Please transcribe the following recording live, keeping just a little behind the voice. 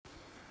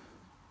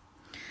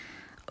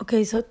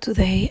Okay, so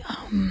today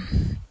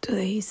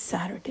is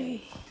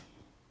Saturday,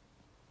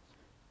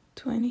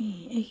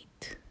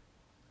 28th,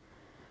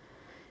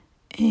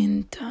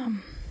 and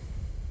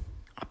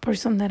a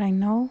person that I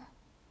know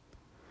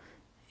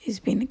is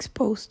being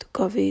exposed to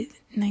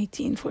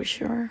COVID-19 for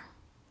sure,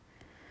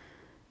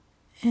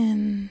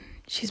 and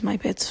she's my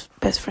best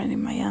friend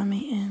in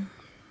Miami, and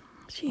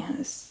she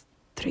has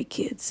 3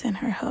 kids, and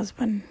her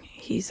husband,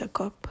 he's a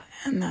cop,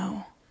 and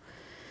now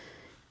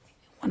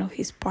one of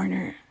his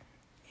partner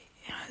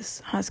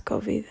has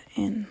COVID,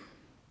 and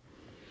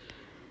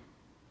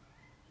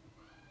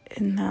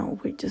now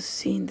we're just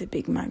seeing the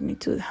big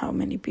magnitude, how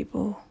many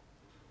people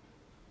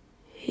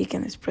he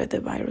can spread the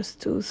virus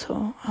to.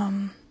 So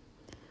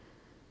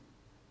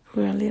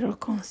we're a little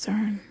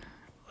concerned.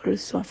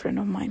 Also, a friend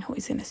of mine who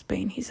is in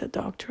Spain, he's a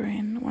doctor,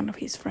 and one of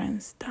his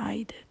friends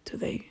died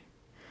today.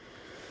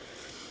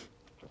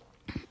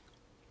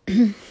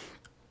 I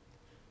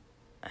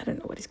don't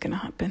know what is going to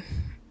happen,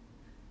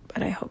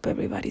 but I hope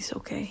everybody's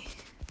okay.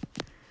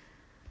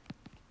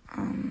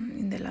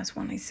 In the last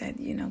one I said,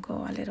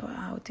 go a little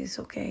out, it's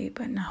okay,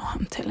 but now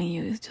I'm telling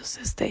you,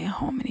 just stay at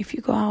home. And if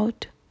you go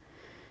out,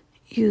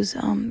 use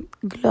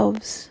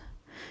gloves,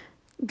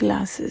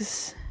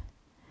 glasses,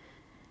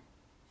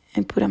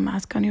 and put a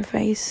mask on your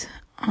face.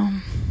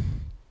 I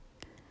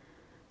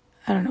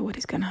don't know what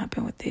is going to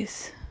happen with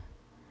this.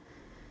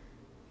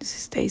 Just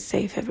stay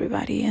safe,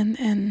 everybody,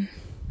 and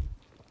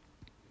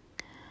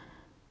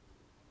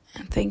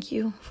thank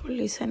you for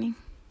listening.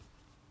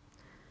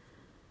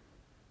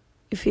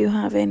 If you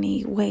have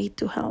any way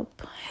to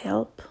help.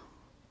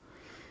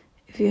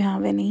 If you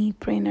have any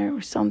printer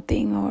or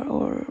something,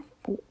 or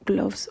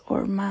gloves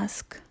or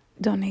mask,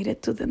 donate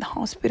it to the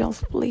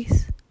hospitals,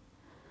 please.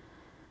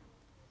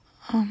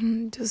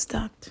 Just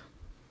that.